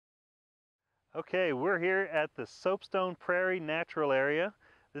Okay, we're here at the Soapstone Prairie Natural Area.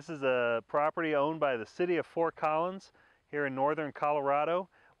 This is a property owned by the city of Fort Collins here in northern Colorado.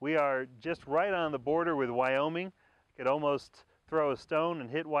 We are just right on the border with Wyoming. Could almost throw a stone and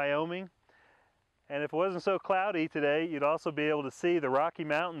hit Wyoming. And if it wasn't so cloudy today, you'd also be able to see the Rocky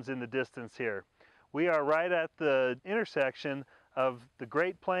Mountains in the distance here. We are right at the intersection of the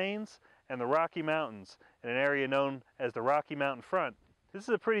Great Plains and the Rocky Mountains in an area known as the Rocky Mountain Front. This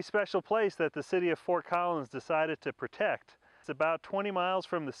is a pretty special place that the city of Fort Collins decided to protect. It's about 20 miles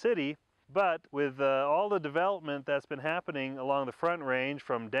from the city, but with all the development that's been happening along the Front Range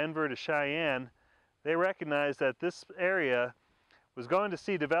from Denver to Cheyenne, they recognized that this area was going to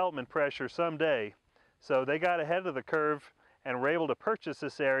see development pressure someday. So they got ahead of the curve and were able to purchase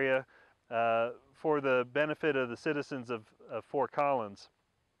this area for the benefit of the citizens of Fort Collins.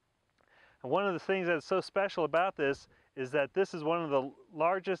 And one of the things that's so special about this is that this is one of the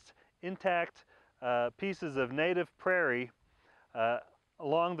largest intact pieces of native prairie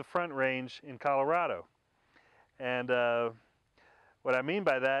along the Front Range in Colorado. And what I mean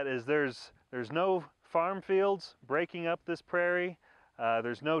by that is there's no farm fields breaking up this prairie.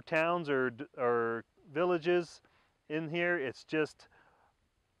 There's no towns or villages in here. It's just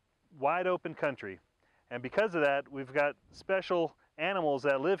wide open country. And because of that, we've got special animals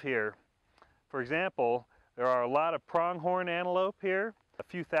that live here. For example, there are a lot of pronghorn antelope here, a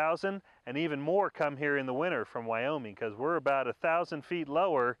few thousand, and even more come here in the winter from Wyoming because we're about 1,000 feet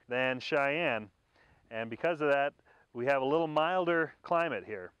lower than Cheyenne. And because of that, we have a little milder climate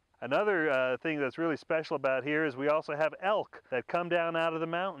here. Another thing that's really special about here is we also have elk that come down out of the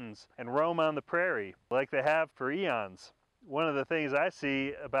mountains and roam on the prairie like they have for eons. One of the things I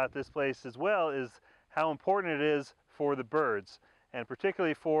see about this place as well is how important it is for the birds, and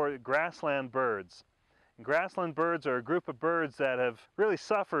particularly for grassland birds. And grassland birds are a group of birds that have really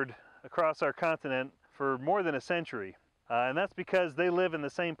suffered across our continent for more than a century. And that's because they live in the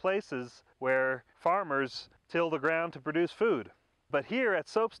same places where farmers till the ground to produce food. But here at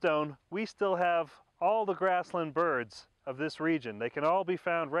Soapstone, we still have all the grassland birds of this region. They can all be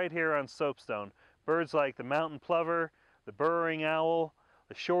found right here on Soapstone. Birds like the mountain plover, the burrowing owl,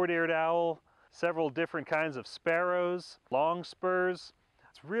 the short-eared owl, several different kinds of sparrows, long spurs.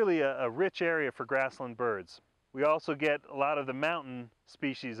 It's really a rich area for grassland birds. We also get a lot of the mountain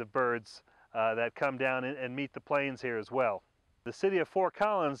species of birds that come down and meet the plains here as well. The city of Fort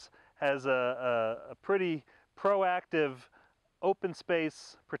Collins has a pretty proactive open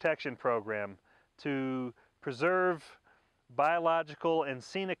space protection program to preserve biological and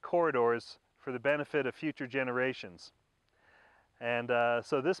scenic corridors for the benefit of future generations. And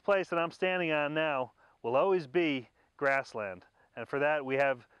so this place that I'm standing on now will always be grassland. And for that we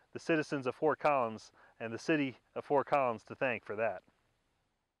have the citizens of Fort Collins and the city of Fort Collins to thank for that.